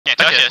Can't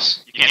touch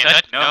us. You can't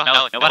touch. No,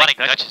 no, nobody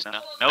can touch us.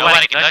 No,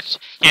 nobody can touch.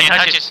 Can't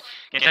touch us.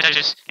 Can't touch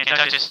us. Can't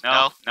touch us.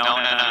 No, no, no,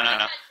 no, no,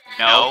 no.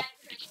 No,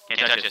 can't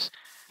touch us.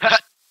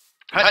 Hut,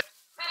 hut.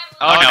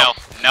 Oh no,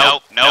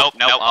 nope, nope,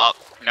 nope,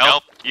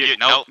 nope, you,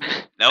 nope,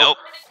 nope,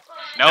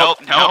 nope,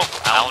 nope.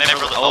 I'll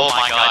never. Oh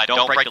my God!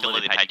 Don't break the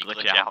lily pad. You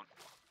glitch out.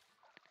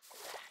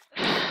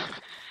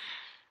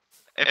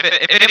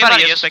 If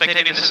anybody is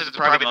spectating, this is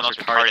probably the most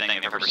retarded thing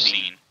I've ever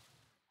seen.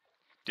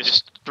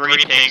 Just 3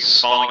 pigs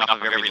falling off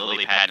of every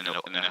lily pad in a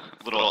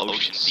little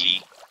ocean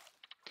sea.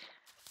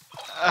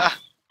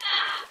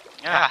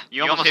 Yeah,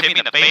 you almost hit me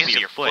in the face with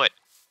your foot.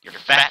 Your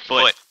fat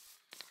foot.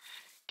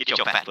 Get your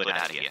fat foot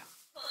out of here.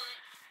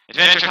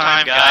 Adventure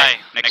Time guy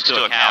next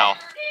to a cow.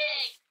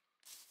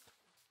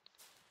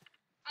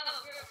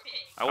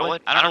 I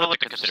don't know what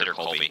to consider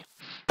Colby.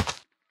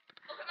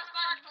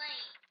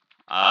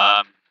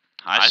 I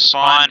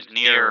spawned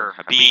near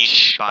a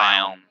beach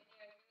biome.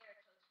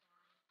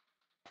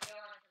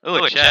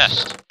 Ooh, a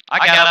chest. I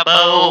got a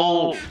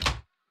bow. Let's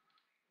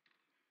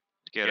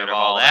get rid of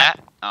all that.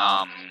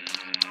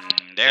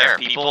 There are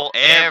people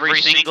every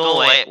single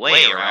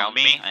way around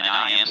me, and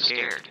I am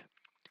scared.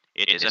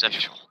 It is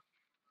official.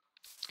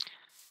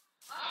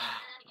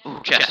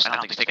 Ooh, chest. I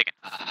don't think it's taken.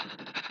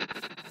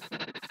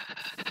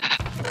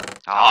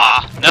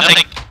 Ah,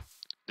 nothing.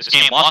 This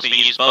game wants me to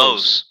use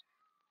bows.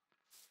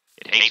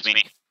 It hates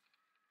me.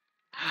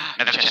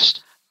 Another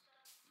chest.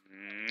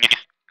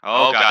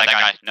 Oh God, that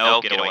guy.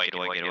 No, get away, get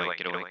away, get away,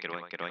 get away, get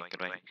away, get away,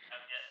 get away.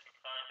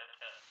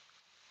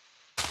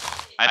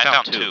 I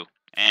found 2,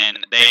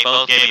 and they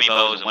both gave me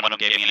bows, and one of them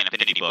gave me an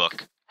infinity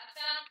book.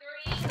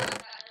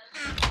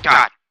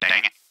 God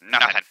dang it,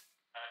 nothing.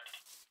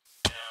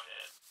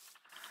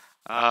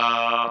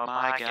 Oh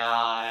my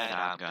God,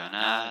 I'm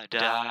gonna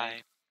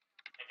die.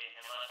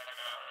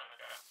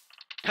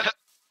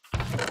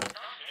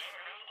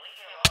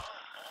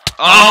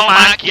 Oh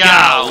my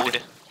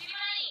God!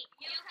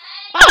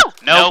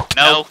 No,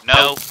 no,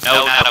 no,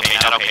 no, not okay,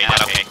 not okay,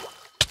 not okay.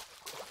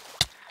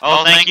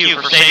 Oh, thank you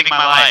for saving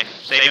my life,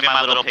 saving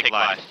my little pig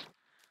life.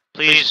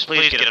 Please,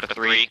 please get up to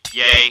 3.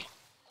 Yay.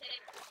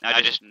 Now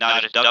just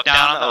duck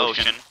down in the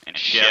ocean and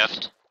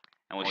shift,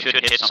 and we should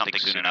hit something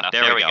soon enough.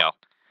 There we go.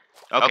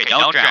 Okay,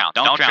 don't drown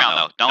though.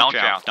 Don't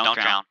drown, don't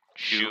drown.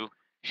 Shoo,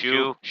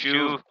 shoo,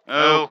 shoo.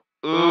 Oh,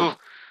 ooh,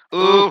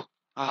 ooh.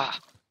 Ah.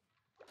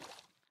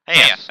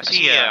 Hey, I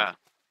see a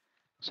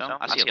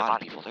lot of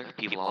people. There are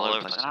people all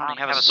over the place. I don't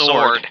even have a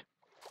sword.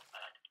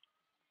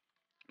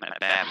 I'm in a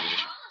bad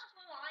position.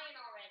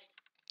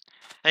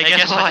 Hey,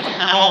 guess what?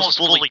 I'm almost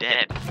fully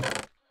dead.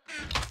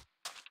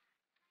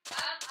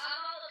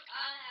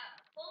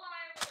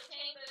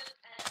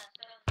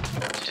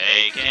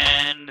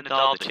 Taken with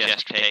all the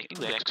chest take.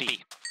 Ooh,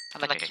 XP. I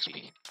like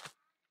XP.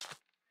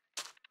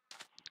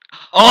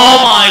 Oh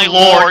my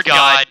Lord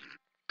God!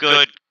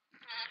 Good.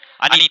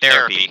 I need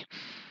therapy.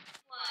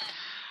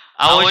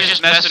 I was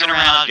just messing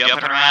around,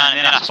 jumping around, and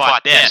then I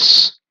spot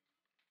this.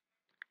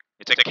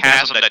 It's a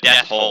chasm, a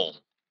death hole.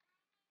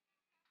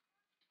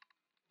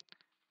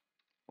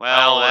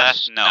 Well,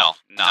 that's no.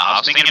 I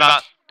was thinking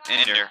about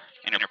Ender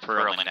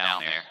Pearling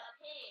down there.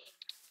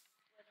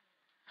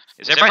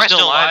 Is everybody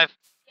still alive?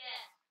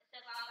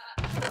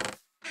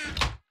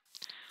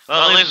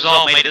 Well, at least we've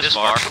all made it this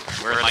far.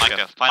 We're in like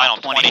a final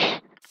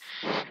 20.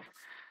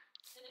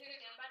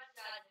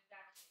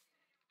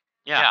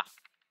 Yeah.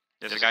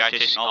 There's a guy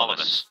chasing all of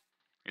us.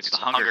 It's the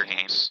Hunger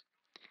Games.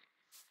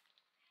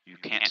 You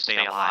can't stay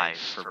alive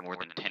for more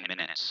than 10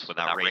 minutes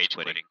without rage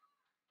quitting.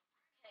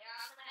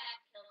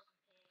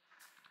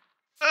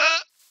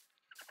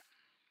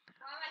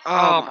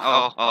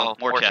 Oh,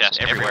 more chests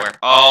everywhere.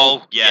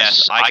 Oh,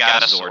 yes, I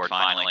got a sword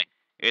finally.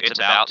 It's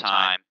about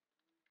time.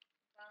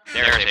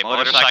 There's a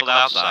motorcycle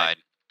outside.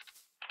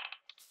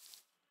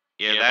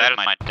 Yeah, that is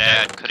my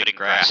dad cutting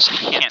grass. I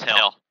can't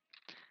tell.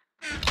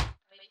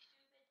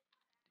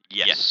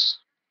 Yes.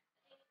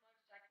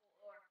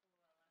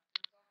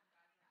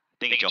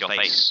 Think it's your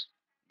face.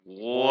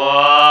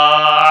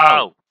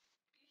 Whoa!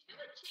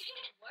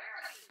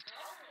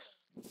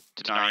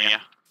 Denaria.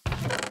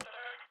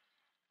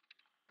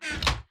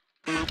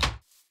 Boop.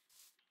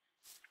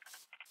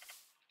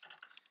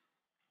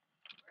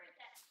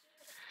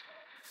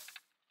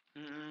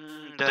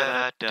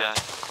 Da da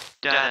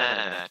da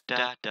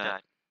da da da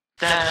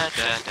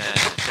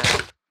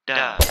da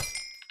da.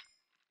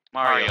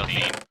 Mario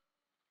theme.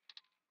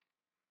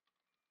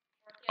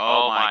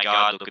 Oh my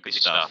God! Look at this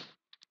stuff.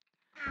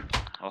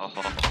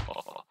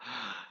 Oh,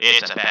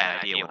 it's a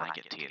bad idea when I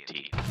get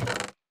TNT.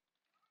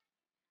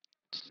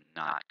 It's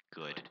not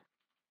good.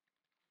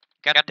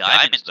 Got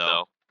diamonds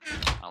though.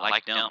 I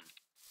like them.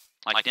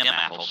 I like them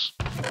apples.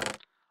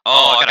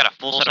 Oh, I got a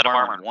full set of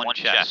armor in one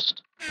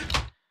chest.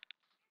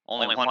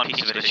 Only one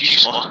piece of it is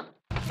useful.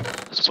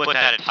 Let's put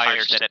that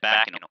entire set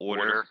back in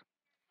order.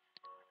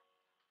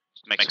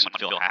 Make someone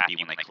feel happy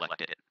when they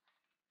collect it.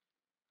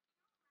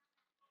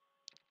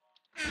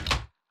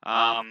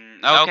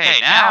 Okay,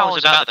 now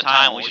is about the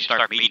time we should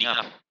start meeting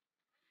up.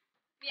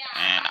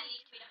 And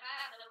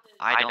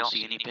I don't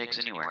see any pigs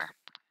anywhere.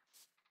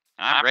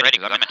 I'm ready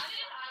because I'm in...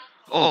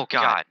 Oh,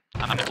 God.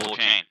 I'm in full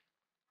chain.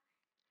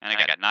 And I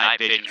got night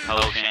vision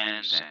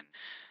potions, and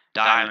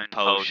diamond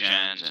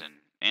potions, and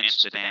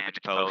instant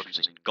damage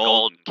potions, and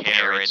golden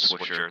carrots,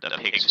 which are the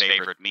pig's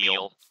favorite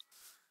meal.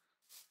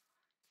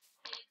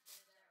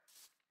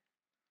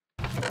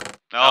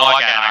 Oh,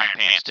 I got iron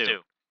pants,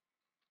 too.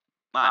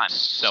 I'm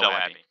so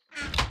happy.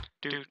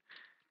 Dude.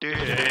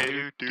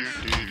 I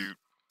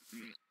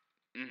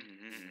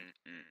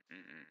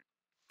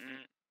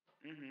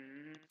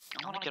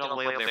want to get all the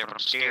way up there, but I'm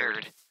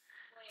scared.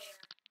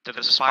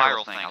 The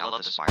spiral thing, I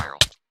love the spiral.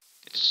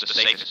 It's the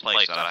safest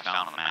place that I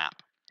found on the map.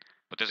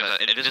 But there's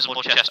an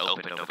invisible chest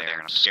opened over there,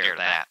 and I'm scared of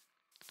that.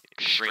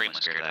 Extremely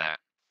scared of that.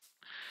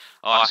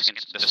 Oh,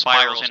 the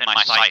spiral's in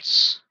my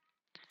sights.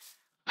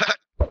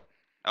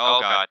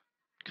 Oh, God.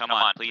 Come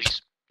on,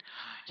 please.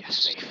 Yes,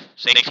 safe.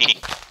 Safety.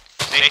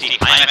 Safety.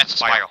 I'm at the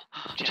spiral.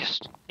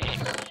 Just.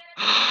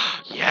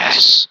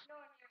 Yes!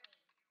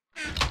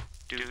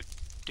 Dude.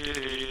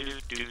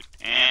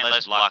 And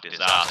let's block this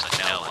off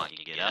so no one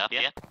can get up,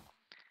 yeah?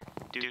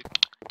 Dude.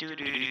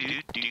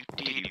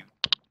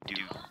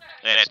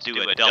 Let's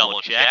do a double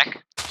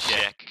check.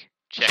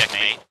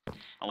 Checkmate. And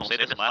we'll say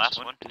this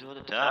last one to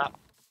the top.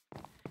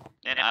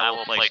 Then I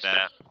will place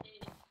that.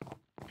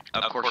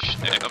 Of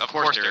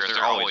course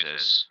there always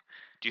is.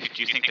 Do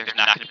you think there's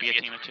not going to be a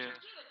team of two?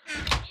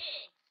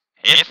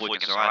 If we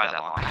can survive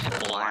that long, I have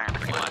full iron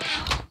pretty much.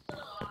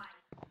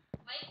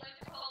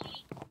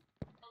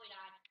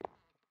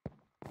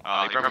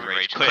 He probably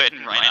rage quit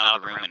and ran out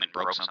of the room and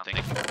broke something.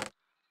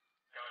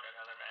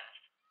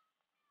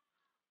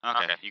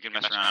 Okay, you can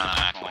mess around on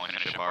that when we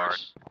finish up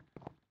ours.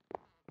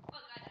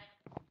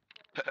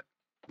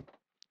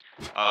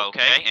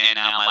 Okay, and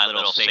now my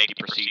little safety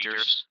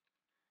procedures.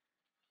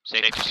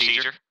 Safety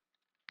procedure.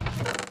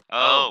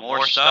 Oh,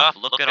 more stuff?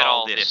 Look at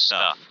all this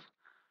stuff.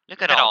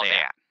 Look at all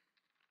that.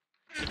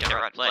 Get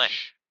right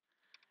flesh.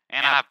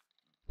 And I've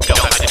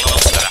got but I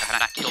have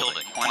not killed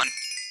anyone.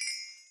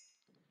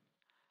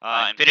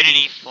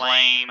 Infinity,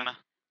 flame,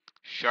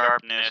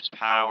 sharpness,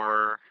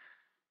 power,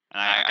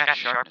 and I got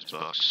sharpness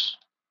books.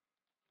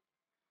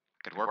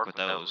 Could work with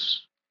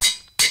those.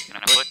 Can I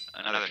put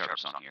another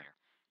sharpness on here?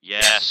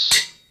 Yes.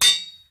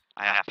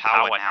 I have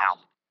power now.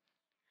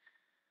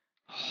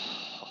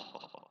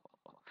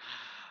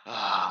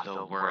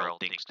 The world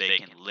thinks they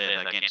can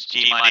live against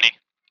G-Money.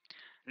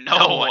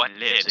 No one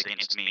lives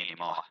against me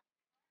anymore.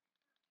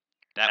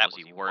 That was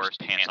the worst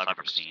pants I've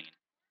ever seen.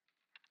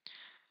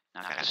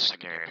 Now I got a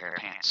secondary pair of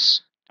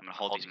pants. I'm gonna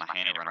hold these in my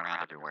hand and run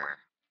around everywhere.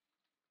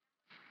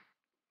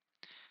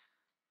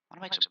 I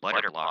wanna make some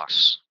butter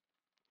blocks.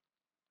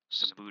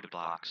 Some Buddha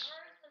blocks.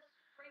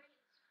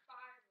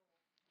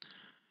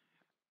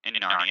 In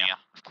Narnia,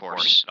 of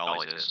course, it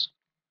always is.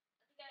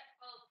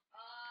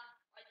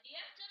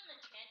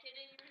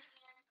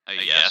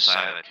 Yes, I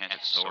have a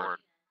enchanted sword.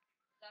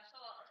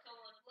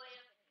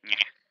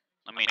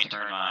 Let me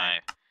turn my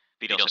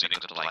beetle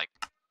settings up to like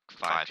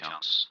 5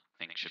 chunks.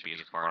 I think it should be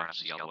far enough to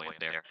see all the way up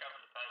there.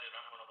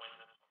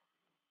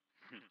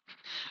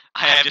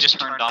 I have just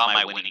turned on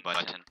my winning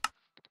button.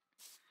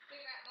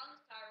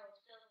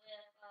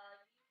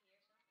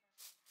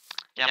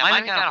 Yeah, it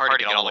might be kind of hard to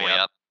get all the way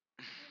up.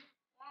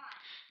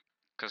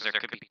 Because there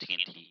could be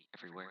TNT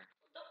everywhere.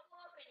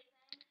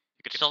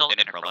 You could still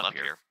interval up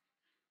here.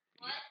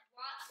 What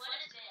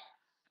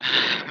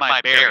is it?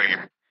 My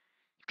barrier.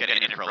 You've got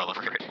an interval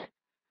over it.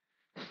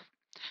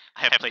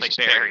 I have placed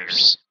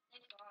barriers.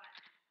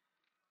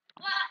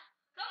 What?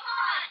 Come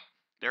on!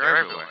 They're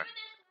everywhere.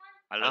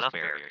 I love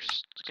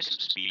barriers. Let's get some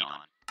speed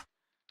on.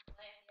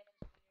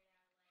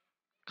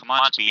 Come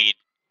on, speed.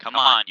 Come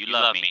on, you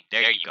love me.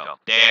 There you go.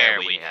 There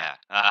we have.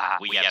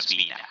 We have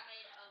speed now.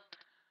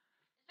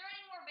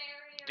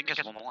 I think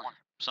there's one more.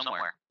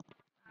 Somewhere.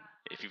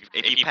 If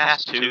you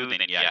pass 2, then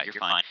yeah, you're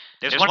fine.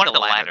 There's one at the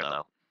ladder,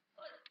 though.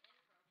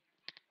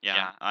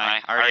 Yeah,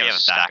 I already have a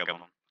stack of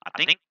them. I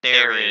think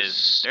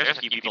there's a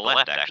few people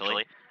left,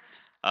 actually.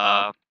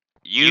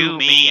 You,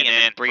 me, and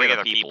then 3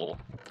 other people.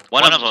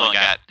 One of them's only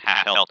got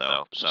half health,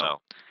 though,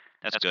 so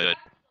that's good.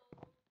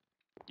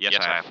 Yes,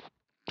 I have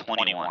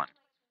 21.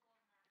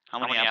 How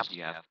many apples do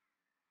you have?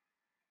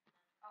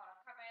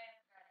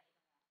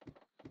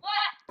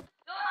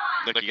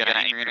 Look, you gotta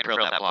aim your intro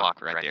that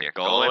block right there.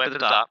 Go all the way to the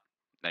top.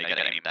 Now you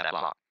gotta aim that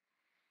block.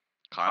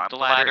 Climb up the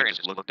ladder and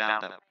just look down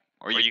that.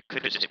 Or you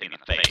could just hit me in the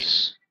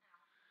face.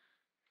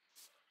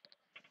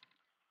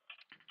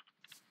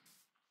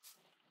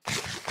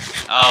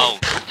 Oh,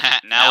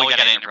 now we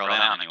gotta intro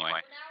down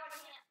anyway.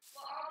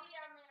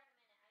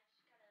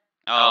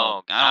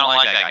 Oh, I don't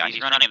like that guy. He's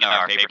running into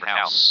our favorite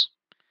house.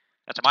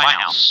 That's my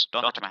house.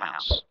 Don't touch my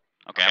house.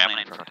 Okay, I'm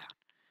gonna intro down.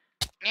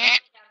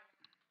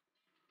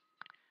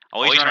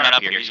 Oh, he's running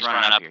up here. He's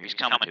running up here. He's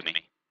coming to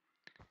me.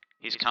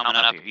 He's coming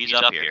up here. He's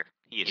up here.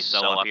 He is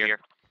so up here.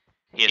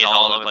 He is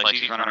all over the place.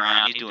 He's running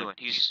around.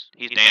 He's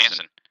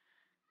dancing.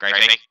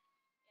 Gravy.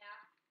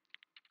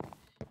 I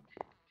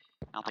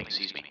don't think he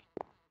sees me.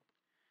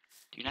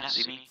 Do you not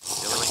see me,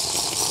 Billy?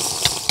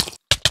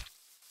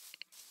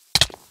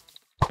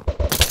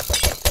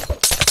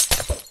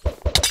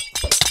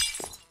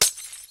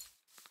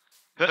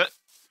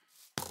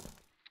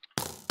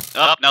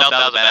 Oh, no, that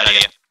was a bad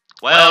idea.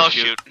 Well,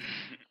 shoot.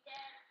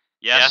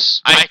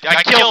 Yes, I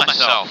killed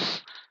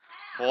myself.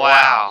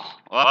 Wow.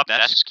 Oh,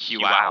 that's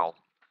QOW.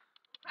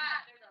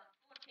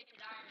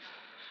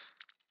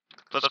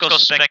 Let's go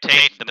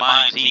spectate the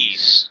mind's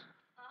ease.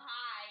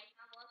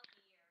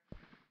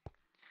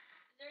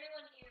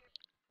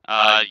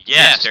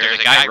 Yes, there's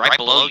a guy right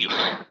below you.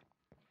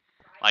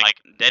 Like,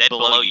 dead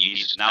below you.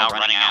 He's now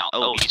running out.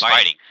 Oh, he's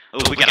fighting.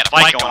 Oh, we got a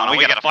fight going on.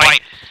 We got a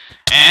fight.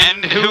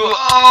 And who?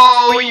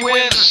 Oh, he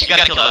wins. You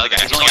gotta kill the other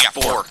guy. He's only got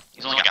 4.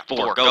 He's only got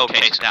 4. Go,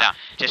 chase him down.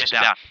 Chase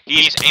him down.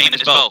 He's aiming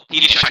his bow. He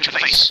just shot your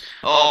face.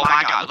 Oh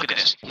my God, look at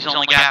this. He's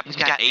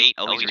got 8.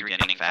 Oh, he's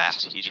regening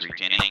fast. He's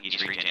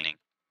regening.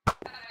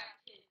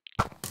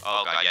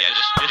 Oh God, yeah.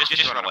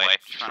 Just run away.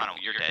 Just run away.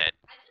 You're dead.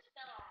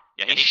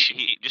 Yeah,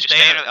 he just stay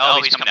there.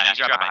 Oh, he's coming down. He's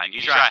right behind you.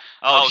 He's right.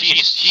 Oh,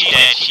 she's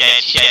dead.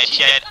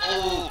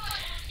 Oh,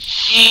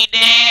 she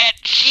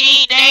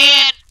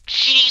dead.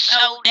 She's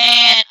so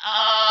dead.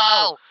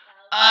 Oh,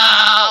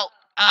 I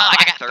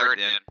got 3rd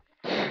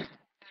in.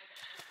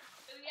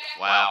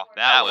 Wow,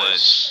 that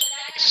was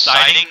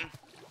exciting.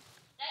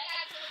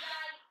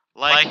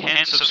 Like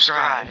and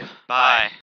subscribe. Bye.